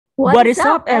What is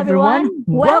up, everyone?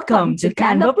 Welcome to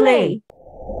Canvaplay.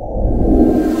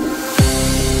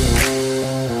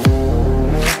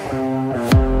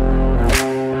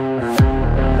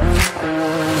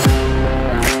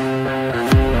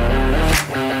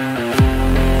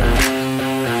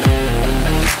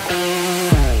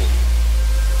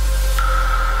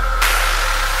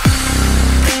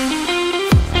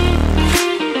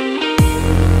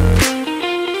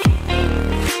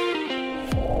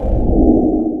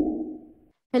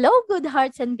 Hello, good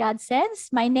hearts and godsends.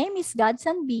 My name is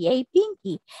Godson B.A.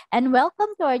 Pinky, and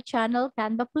welcome to our channel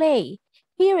Canvaplay.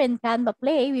 Here in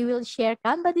Canvaplay, we will share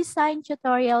Canva design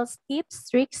tutorials,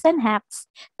 tips, tricks, and hacks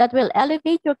that will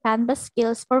elevate your Canva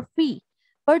skills for free.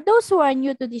 For those who are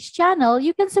new to this channel,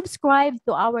 you can subscribe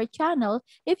to our channel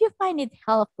if you find it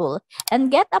helpful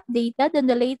and get updated on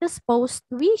the latest posts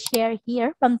we share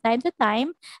here from time to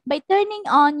time by turning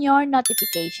on your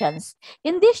notifications.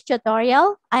 In this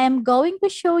tutorial, I am going to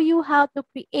show you how to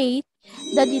create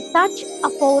the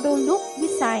Detach-A-Photo Look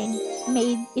design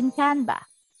made in Canva.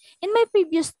 In my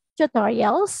previous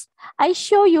tutorials, I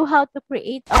show you how to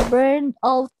create a burned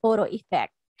all photo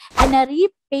effect and a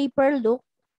rip paper look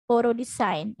photo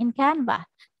design in Canva.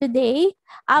 Today,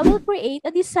 I will create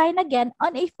a design again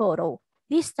on a photo.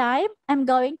 This time, I'm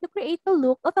going to create a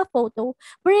look of a photo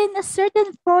wherein a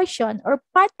certain portion or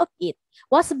part of it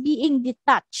was being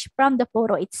detached from the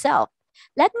photo itself.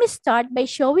 Let me start by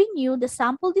showing you the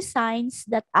sample designs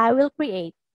that I will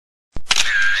create.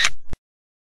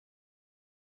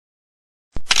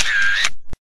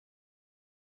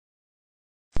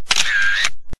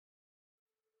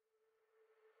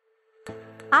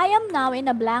 I am now in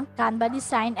a blank Canva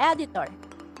design editor.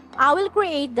 I will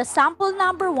create the sample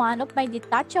number 1 of my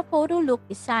Detach-A-Photo Look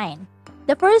design.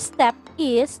 The first step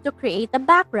is to create a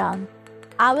background.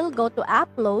 I will go to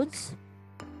Uploads.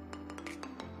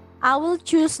 I will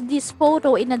choose this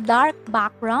photo in a dark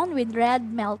background with red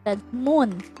melted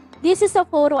moon. This is a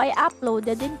photo I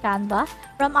uploaded in Canva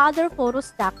from other photo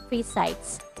stock free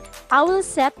sites. I will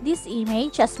set this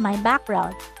image as my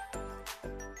background.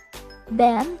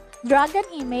 Then, drag an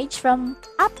image from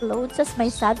Uploads as my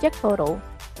subject photo.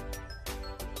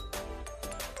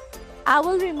 I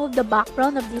will remove the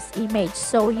background of this image.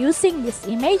 So using this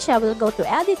image, I will go to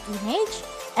Edit Image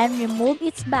and remove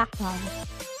its background.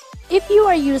 If you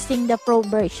are using the Pro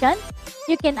version,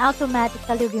 you can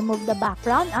automatically remove the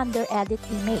background under Edit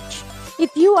Image.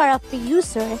 If you are a free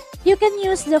user, you can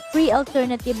use the free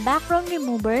alternative background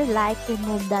remover like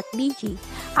remove.bg.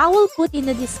 I will put in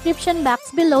the description box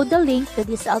below the link to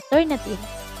this alternative.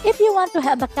 If you want to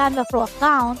have a Canva Pro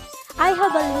account, I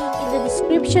have a link in the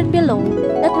description below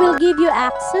that will give you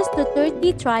access to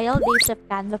 30 trial days of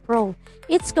Canva Pro.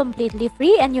 It's completely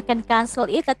free and you can cancel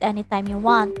it at any time you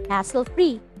want,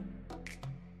 hassle-free.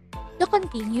 To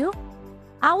continue,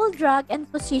 I will drag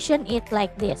and position it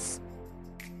like this.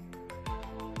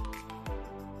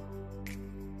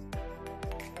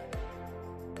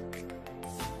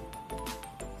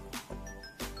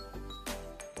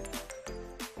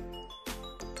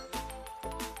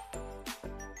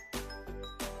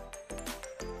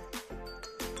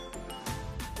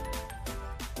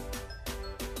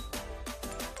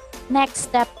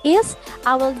 Next step is,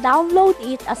 I will download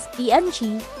it as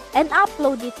PNG and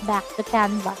upload it back to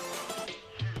Canva.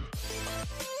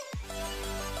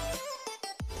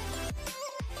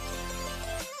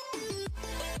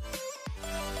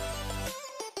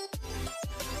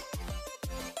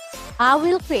 I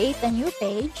will create a new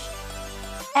page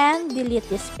and delete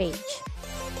this page.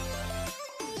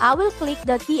 I will click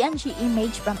the PNG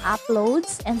image from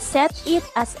Uploads and set it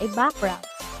as a background.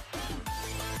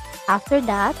 After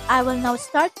that, I will now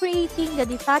start creating the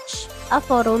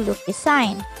Detach-A-Photo Look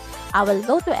design. I will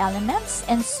go to Elements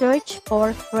and search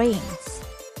for frames.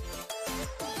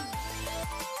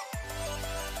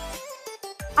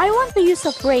 I want to use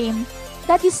a frame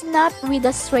that is not with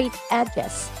the straight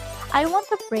edges. I want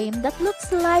a frame that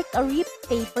looks like a ripped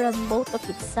paper on both of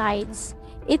its sides.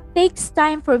 It takes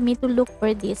time for me to look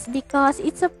for this because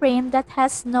it's a frame that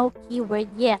has no keyword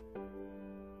yet.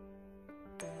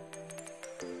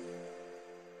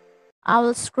 I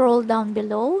will scroll down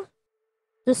below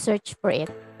to search for it.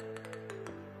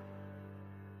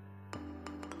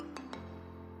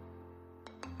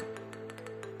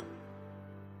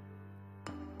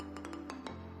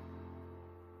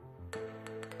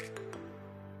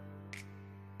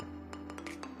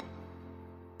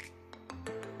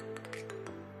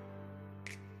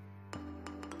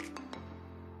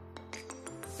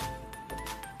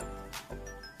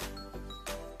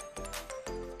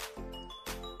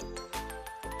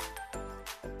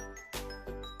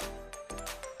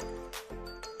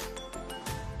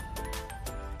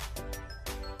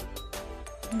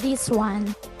 this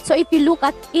one. So if you look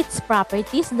at its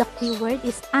properties, the keyword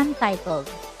is untitled.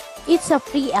 It's a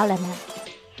free element.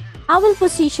 I will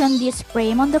position this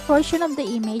frame on the portion of the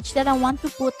image that I want to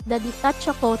put the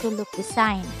DETACHED-A-PHOTO-LOOK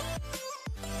design.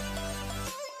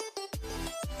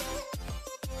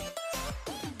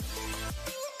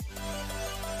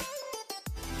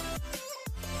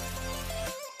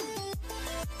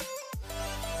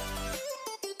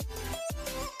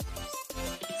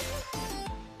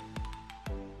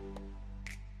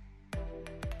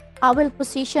 I will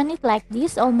position it like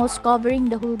this, almost covering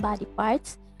the whole body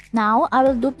parts. Now, I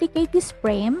will duplicate this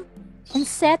frame and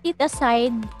set it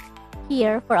aside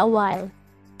here for a while.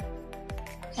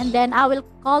 And then I will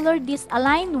color this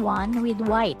aligned one with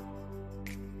white.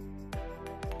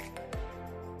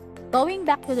 Going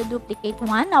back to the duplicate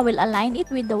one, I will align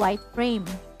it with the white frame.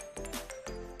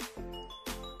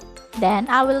 Then,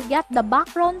 I will get the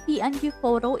background PNG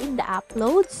photo in the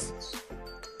uploads.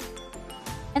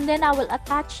 And then I will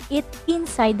attach it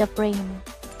inside the frame.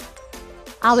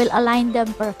 I will align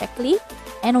them perfectly,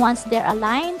 and once they're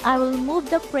aligned, I will move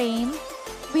the frame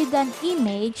with an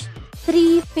image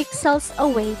 3 pixels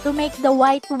away to make the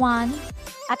white one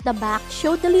at the back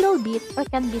show a little bit or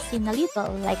can be seen a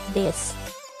little like this.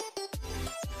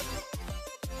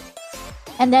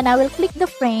 And then I will click the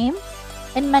frame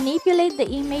and manipulate the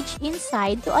image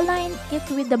inside to align it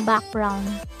with the background.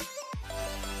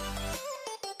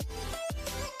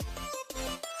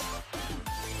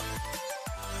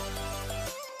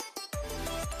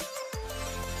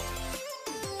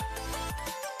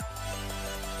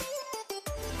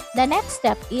 The next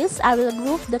step is I will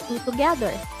group the two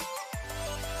together.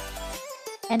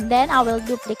 And then I will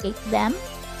duplicate them.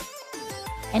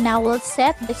 And I will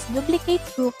set this duplicate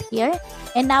group here.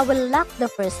 And I will lock the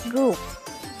first group.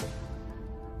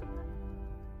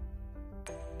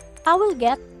 I will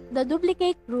get the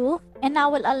duplicate group and I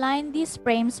will align these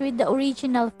frames with the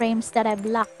original frames that I've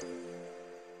locked.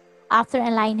 After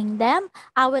aligning them,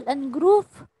 I will ungroup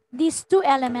these two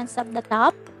elements at the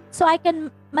top so I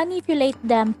can manipulate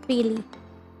them freely.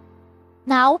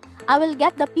 Now, I will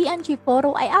get the PNG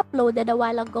photo I uploaded a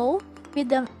while ago with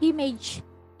the image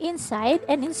inside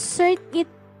and insert it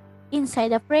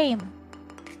inside the frame.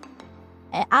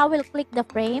 I will click the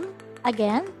frame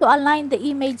again to align the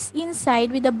image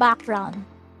inside with the background.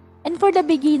 And for the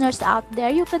beginners out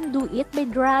there, you can do it by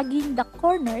dragging the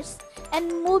corners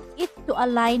and move it to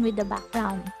align with the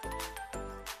background.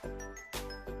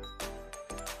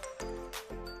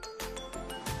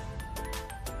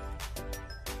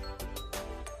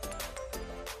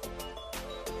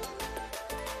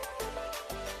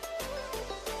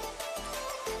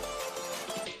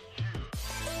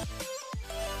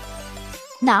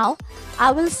 Now, I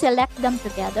will select them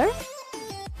together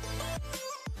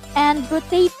and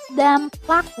rotate them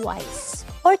clockwise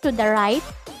or to the right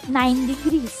 9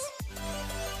 degrees.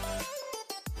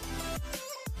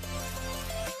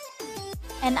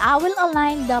 And I will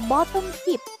align the bottom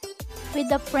tip with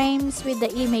the frames with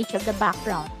the image of the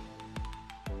background.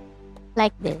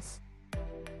 Like this.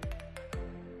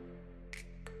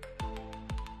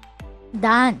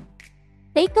 Done.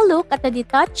 Take a look at the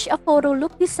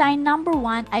DETACHED-A-PHOTO-LOOK design number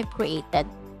 1 I've created.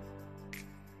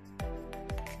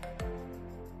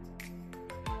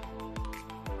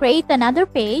 Create another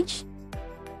page.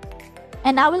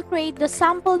 And I will create the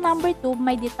sample number 2 of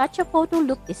my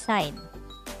DETACHED-A-PHOTO-LOOK design.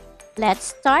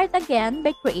 Let's start again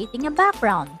by creating a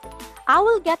background. I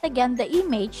will get again the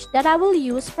image that I will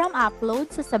use from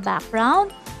uploads as a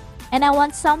background. And I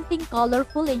want something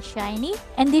colorful and shiny.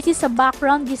 And this is a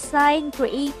background design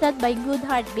created by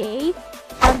Goodheart BA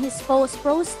from his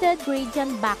post-roasted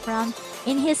gradient background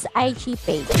in his IG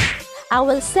page. I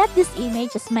will set this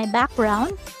image as my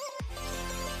background.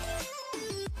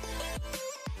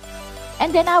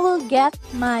 And then I will get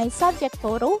my subject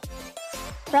photo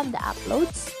from the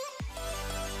uploads.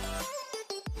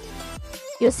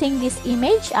 Using this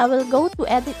image, I will go to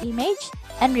Edit Image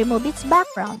and remove its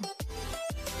background.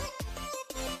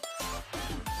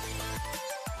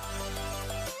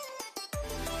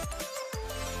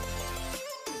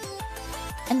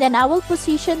 And then I will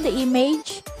position the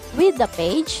image with the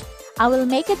page. I will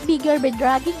make it bigger by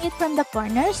dragging it from the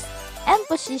corners and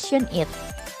position it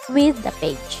with the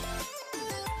page.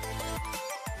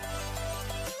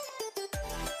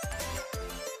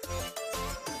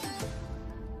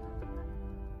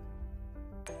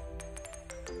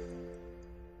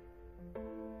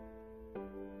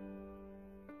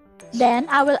 Then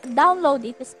I will download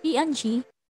it as PNG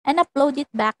and upload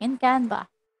it back in Canva.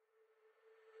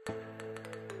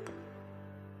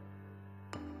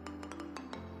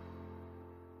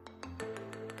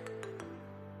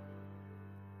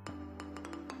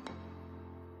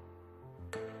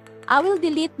 I will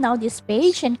delete now this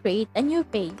page and create a new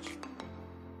page.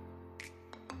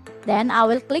 Then I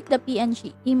will click the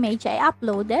PNG image I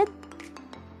uploaded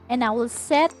and I will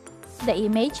set the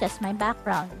image as my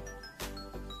background.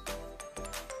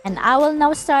 And I will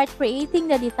now start creating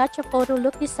the Detach-A-Photo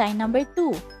Look Design number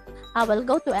 2. I will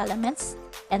go to Elements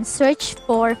and search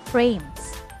for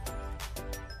Frames.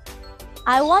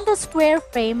 I want a square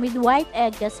frame with white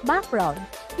edges background.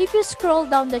 If you scroll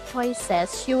down the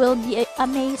choices, you will be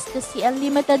amazed to see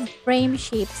unlimited frame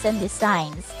shapes and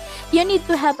designs. You need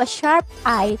to have a sharp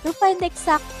eye to find the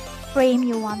exact frame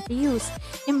you want to use.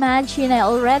 Imagine I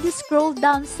already scrolled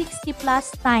down 60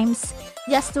 plus times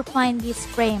just to find this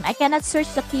frame. I cannot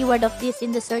search the keyword of this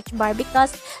in the search bar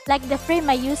because like the frame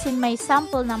I use in my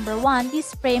sample number 1,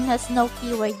 this frame has no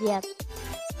keyword yet.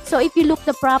 So if you look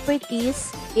the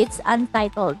properties, it's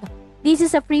untitled. This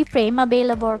is a free frame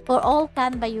available for all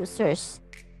Canva users.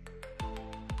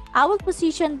 I will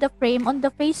position the frame on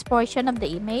the face portion of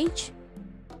the image.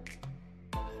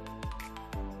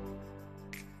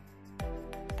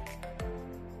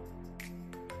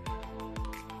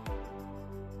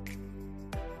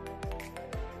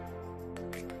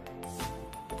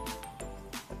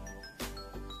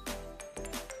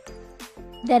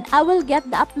 Then I will get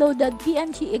the uploaded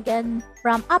PNG again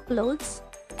from Uploads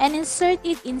and insert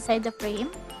it inside the frame.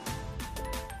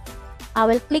 I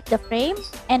will click the frame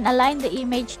and align the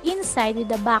image inside with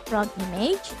the background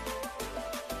image.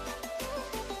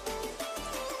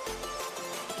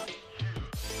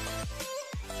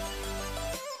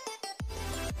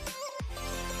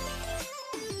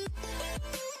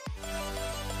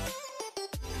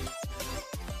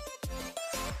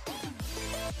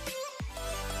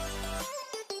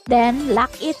 Then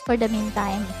lock it for the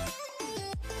meantime.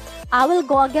 I will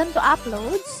go again to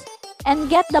Uploads and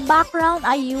get the background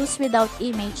I use without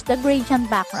image, the gradient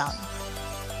background.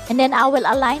 And then I will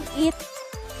align it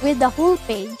with the whole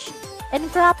page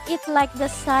and crop it like the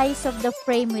size of the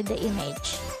frame with the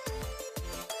image.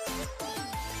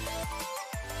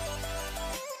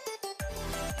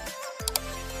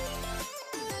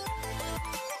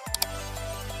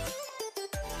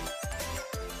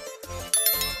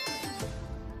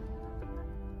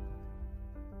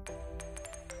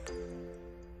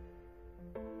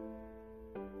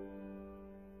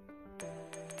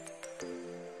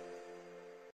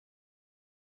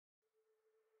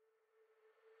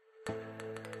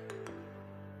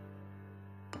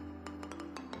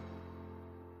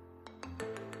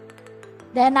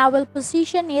 Then I will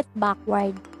position it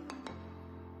backward.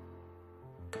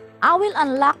 I will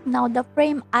unlock now the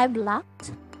frame I've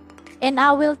locked and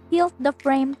I will tilt the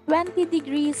frame 20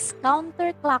 degrees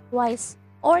counterclockwise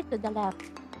or to the left.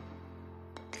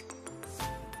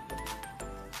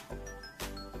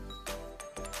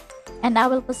 And I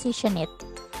will position it.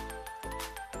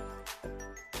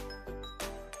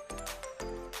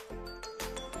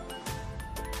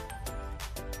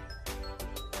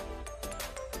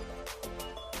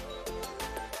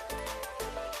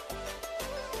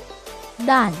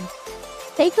 Done.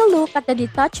 Take a look at the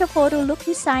Detach-A-Photo Look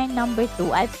Design number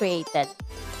 2 I've created.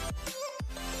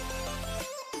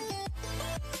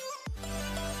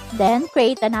 Then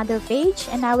create another page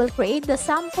and I will create the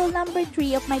sample number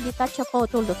 3 of my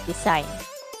Detach-A-Photo Look Design.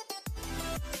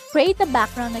 Create a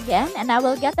background again and I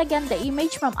will get again the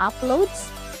image from Uploads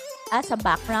as a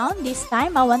background. This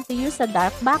time I want to use a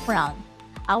dark background.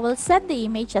 I will set the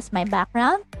image as my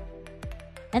background.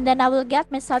 And then I will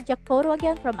get my subject photo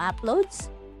again from Uploads.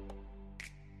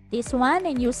 This one,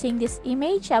 and using this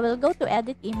image, I will go to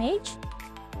Edit Image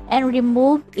and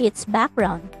remove its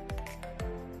background.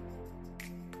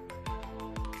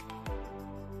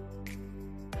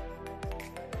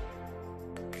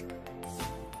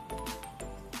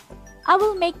 I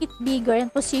will make it bigger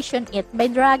and position it by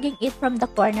dragging it from the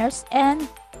corners and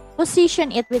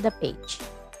position it with the page.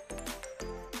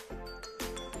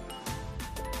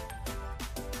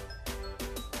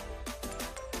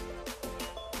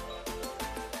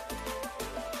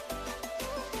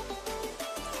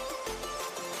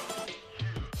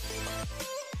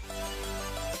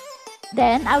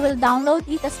 Then, I will download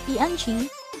it as PNG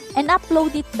and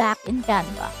upload it back in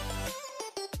Canva.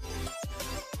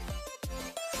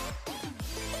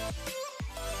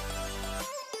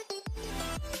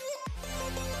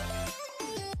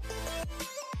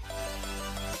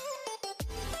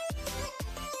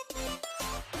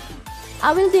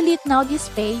 I will delete now this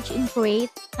page and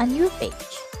create a new page.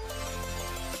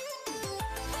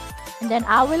 And then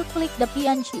I will click the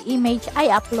PNG image I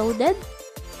uploaded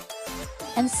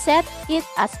and set it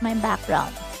as my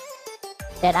background.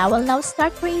 Then I will now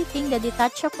start creating the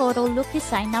Detach-A-Photo Look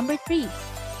Design number 3.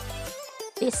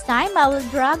 This time, I will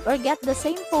drag or get the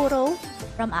same photo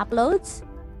from Uploads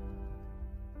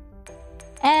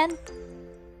and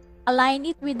align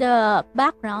it with the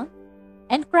background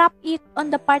and crop it on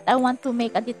the part I want to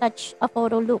make a detached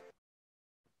photo look.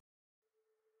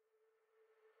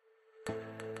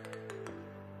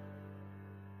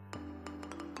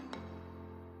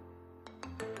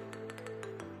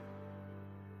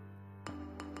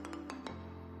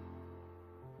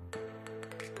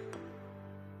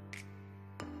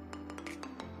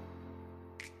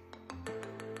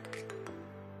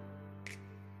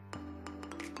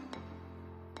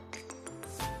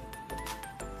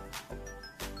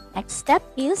 Next step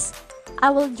is,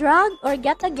 I will drag or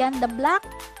get again the black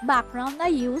background I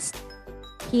used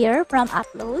here from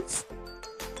Uploads.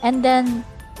 And then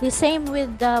the same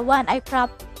with the one I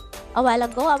cropped a while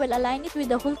ago, I will align it with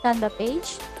the whole Canva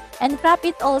page and crop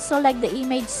it also like the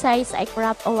image size I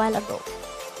cropped a while ago.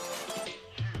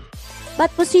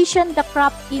 But position the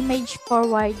cropped image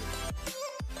forward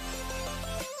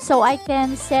so I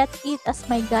can set it as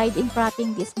my guide in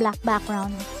cropping this black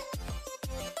background.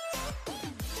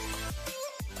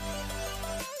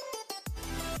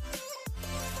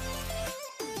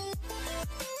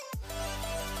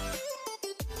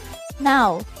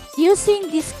 Now, using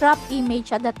this cropped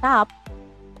image at the top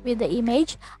with the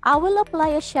image, I will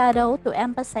apply a shadow to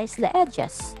emphasize the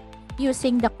edges.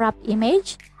 Using the cropped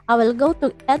image, I will go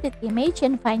to Edit Image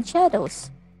and find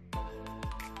Shadows.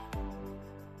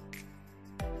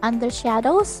 Under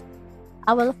Shadows,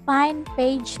 I will find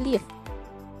Page Lift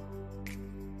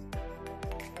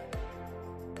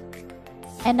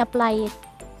and apply it.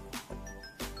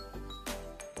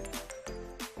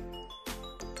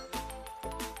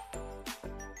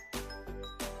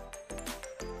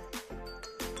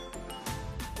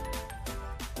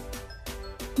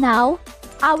 Now,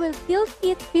 I will tilt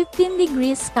it 15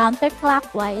 degrees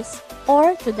counterclockwise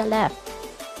or to the left.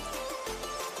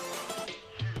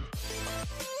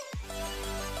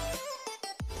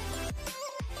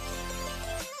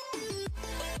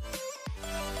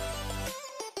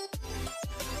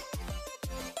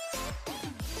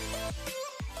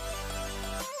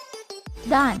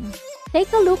 Done.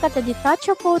 Take a look at the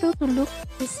DETACHED-A-PHOTO-LOOK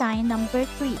design number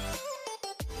 3.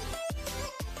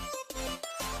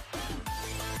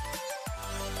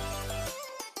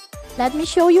 Let me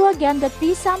show you again the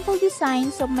 3 sample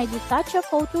designs of my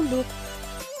DETACHED-A-PHOTO-LOOK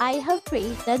I have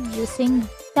created using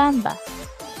Canva.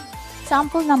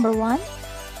 Sample number 1,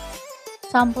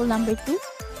 sample number 2,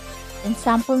 and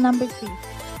sample number 3.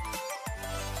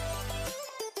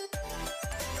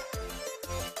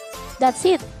 That's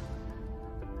it.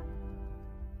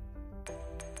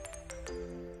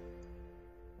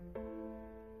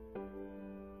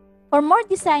 For more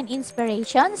design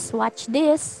inspirations, watch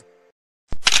this.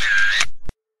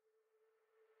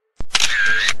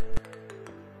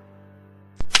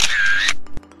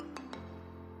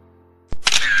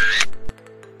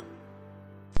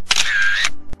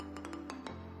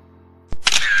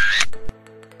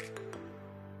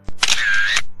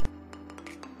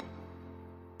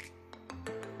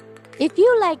 If you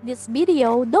like this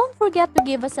video, don't forget to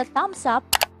give us a thumbs up,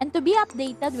 and to be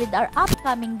updated with our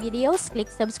upcoming videos, click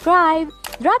subscribe.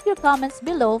 Drop your comments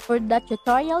below for the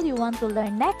tutorial you want to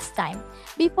learn next time.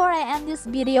 Before I end this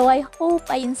video, I hope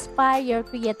I inspire your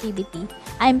creativity.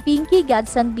 I'm Pinky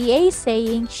Godson BA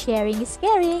saying sharing is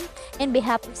caring. In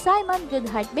behalf of Simon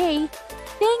Goodheart Bay,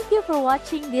 thank you for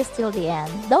watching this till the end.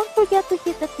 Don't forget to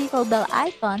hit the tickle bell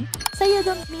icon so you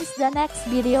don't miss the next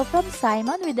video from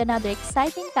Simon with another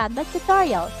exciting Canva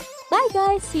tutorial. Bye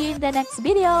guys! See you in the next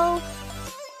video!